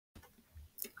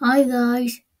Hi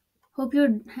guys, hope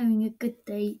you're having a good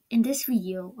day. In this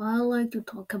video, I'd like to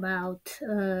talk about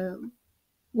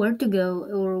where to go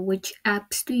or which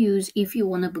apps to use if you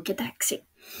want to book a taxi.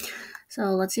 So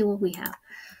let's see what we have.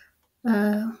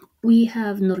 We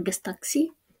have Norges Taxi.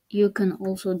 You can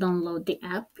also download the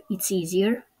app, it's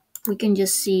easier. We can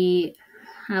just see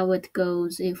how it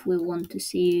goes if we want to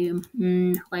see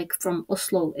like from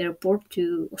Oslo Airport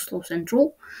to Oslo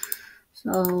Central.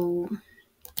 So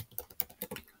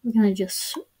we're gonna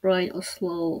just write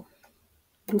Oslo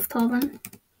Lufthaven.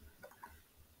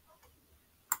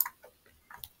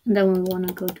 And then we want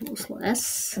to go to Oslo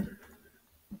S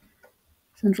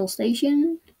Central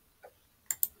Station.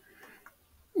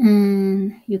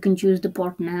 And you can choose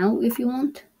depart now if you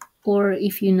want, or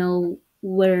if you know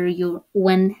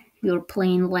when your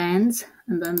plane lands,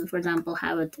 and then for example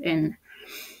have it in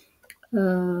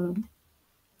uh,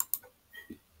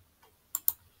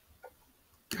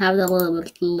 have it a little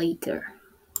bit later,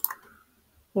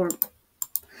 or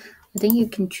I think you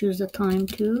can choose the time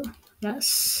too.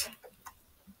 Yes.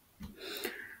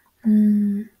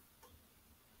 And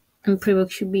pre-book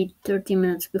should be 30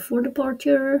 minutes before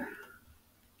departure.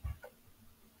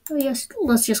 Oh yes,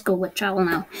 let's just go with travel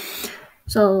now.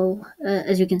 So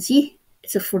as you can see,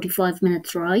 it's a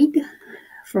 45-minute ride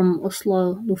from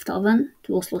Oslo Lufthaven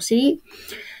to Oslo City,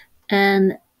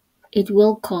 and it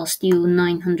will cost you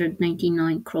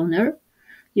 999 kroner.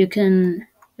 You can,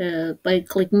 by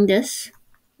clicking this,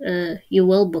 you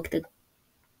will book the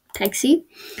taxi,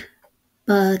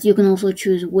 but you can also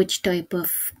choose which type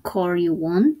of car you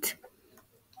want.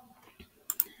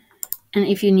 And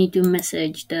if you need to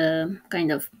message the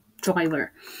kind of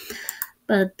driver.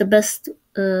 But the best,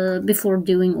 before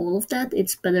doing all of that,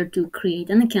 it's better to create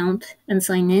an account and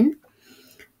sign in.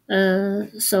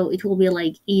 So it will be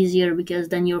like easier because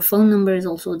then your phone number is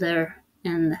also there,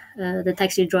 and the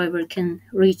taxi driver can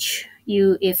reach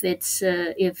you if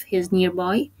he's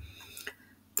nearby.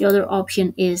 The other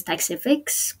option is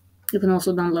Taxifix. You can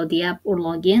also download the app or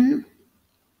log in.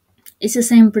 It's the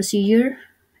same procedure.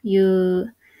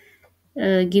 You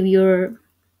give your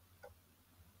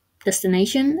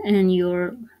destination and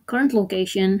your current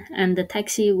location, and the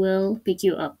taxi will pick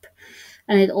you up.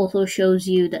 And it also shows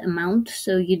you the amount,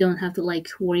 so you don't have to like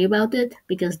worry about it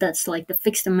because that's like the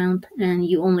fixed amount and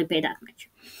you only pay that much.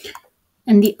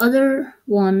 And the other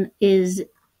one is,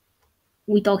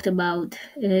 we talked about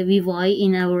VY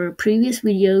in our previous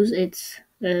videos. It's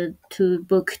to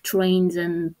book trains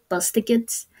and bus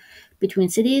tickets between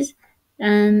cities,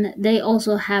 and they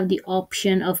also have the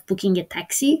option of booking a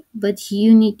taxi, but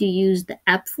you need to use the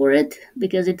app for it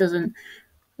because it doesn't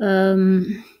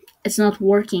it's not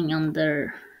working on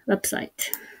their website.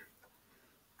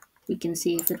 We can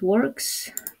see if it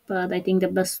works, but I think the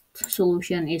best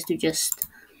solution is to just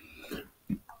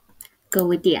go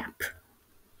with the app.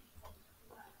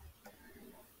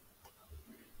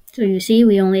 So you see,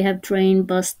 we only have train,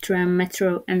 bus, tram,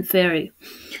 metro, and ferry.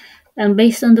 And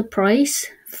based on the price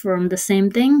from the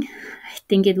same thing, I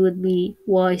think it would be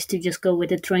wise to just go with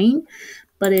the train,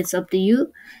 but it's up to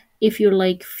you. If you're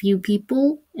like few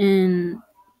people, and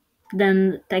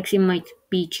then taxi might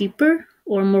be cheaper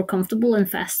or more comfortable and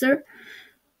faster.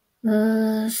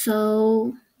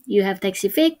 So you have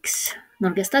Taxifix,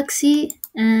 Norges Taxi,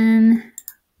 and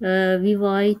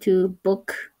VY to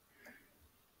book,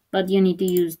 but you need to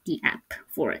use the app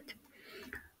for it.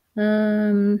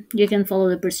 You can follow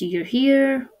the procedure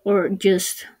here, or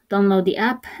just download the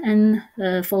app and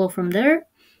follow from there.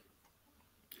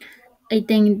 I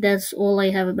think that's all I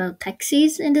have about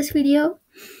taxis in this video.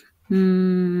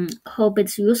 Hope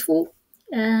it's useful,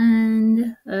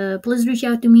 and please reach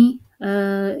out to me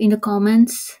in the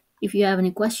comments if you have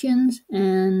any questions,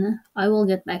 and I will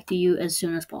get back to you as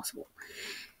soon as possible.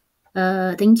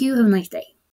 Thank you. Have a nice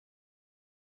day.